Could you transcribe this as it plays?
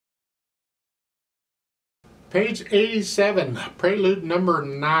Page 87, Prelude number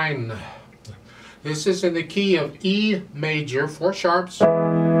 9. This is in the key of E major, 4 sharps.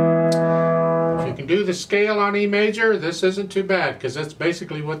 If you can do the scale on E major, this isn't too bad, because that's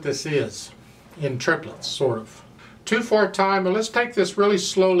basically what this is, in triplets, sort of. 2/4 time, and let's take this really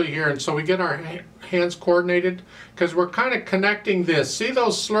slowly here, and so we get our hands coordinated, because we're kind of connecting this. See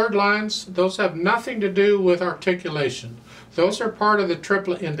those slurred lines? Those have nothing to do with articulation. Those are part of the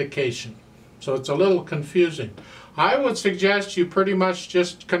triplet indication. So it's a little confusing. I would suggest you pretty much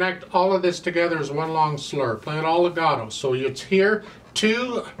just connect all of this together as one long slur. Play it all legato. So it's here,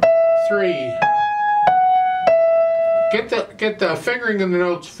 2, 3. Get the fingering in the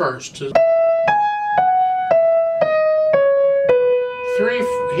notes first. 3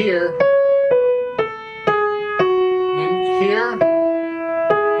 here. Then here.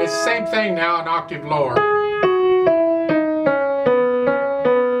 It's the same thing now, an octave lower.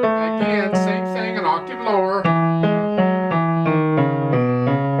 Again, same thing, an octave lower.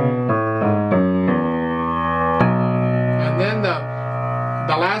 And then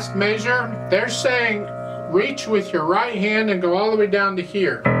the last measure, they're saying reach with your right hand and go all the way down to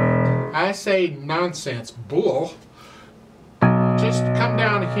here. I say nonsense, bull. Just come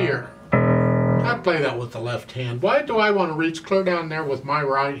down here. I'd play that with the left hand. Why do I want to reach clear down there with my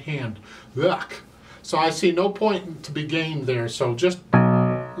right hand? Ugh. So I see no point to be gained there. So just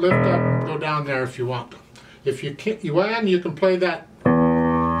lift up, go down there if you want. If you can't, you can play that,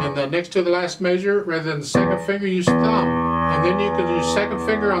 and then next to the last measure, rather than the second finger, use thumb, and then you can use second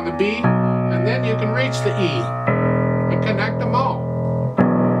finger on the B, and then you can reach the E and connect them all.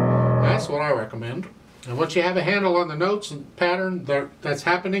 That's what I recommend. And once you have a handle on the notes and pattern that's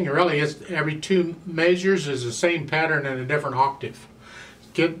happening, it really is every 2 measures is the same pattern in a different octave.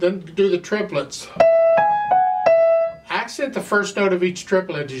 Then do the triplets. Accent the first note of each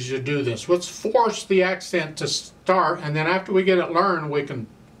triplet as you do this. Let's force the accent to start, and then after we get it learned, we can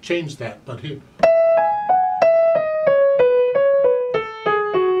change that. But here.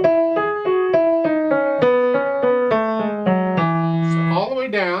 So all the way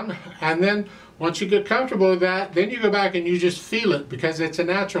down, and then once you get comfortable with that, then you go back and you just feel it, because it's a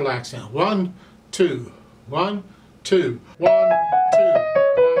natural accent. 1, 2, 1, 2, 1, 2.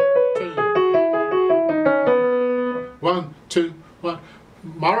 1, 2, 1.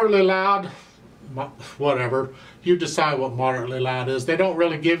 Moderately loud, whatever. You decide what moderately loud is. They don't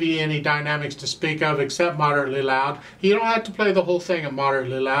really give you any dynamics to speak of except moderately loud. You don't have to play the whole thing at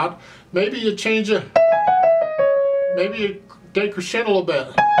moderately loud. Maybe you change it. Maybe you decrescendo a little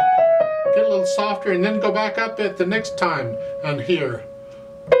bit. Get a little softer and then go back up at the next time and here.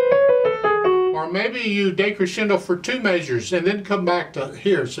 Or maybe you decrescendo for 2 measures and then come back to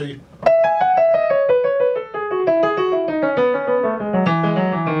here. So you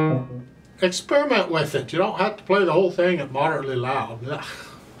experiment with it. You don't have to play the whole thing at moderately loud.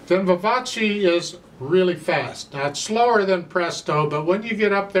 Then vivace is really fast. Now it's slower than presto, but when you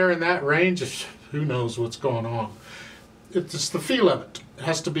get up there in that range, who knows what's going on. It's the feel of it. It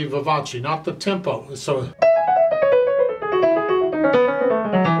has to be vivace, not the tempo. So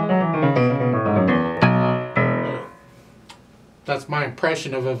that's my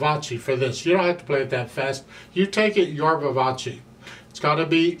impression of vivace for this. You don't have to play it that fast. You take it, your vivace. It's got to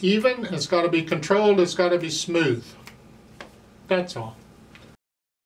be even, it's got to be controlled, it's got to be smooth. That's all.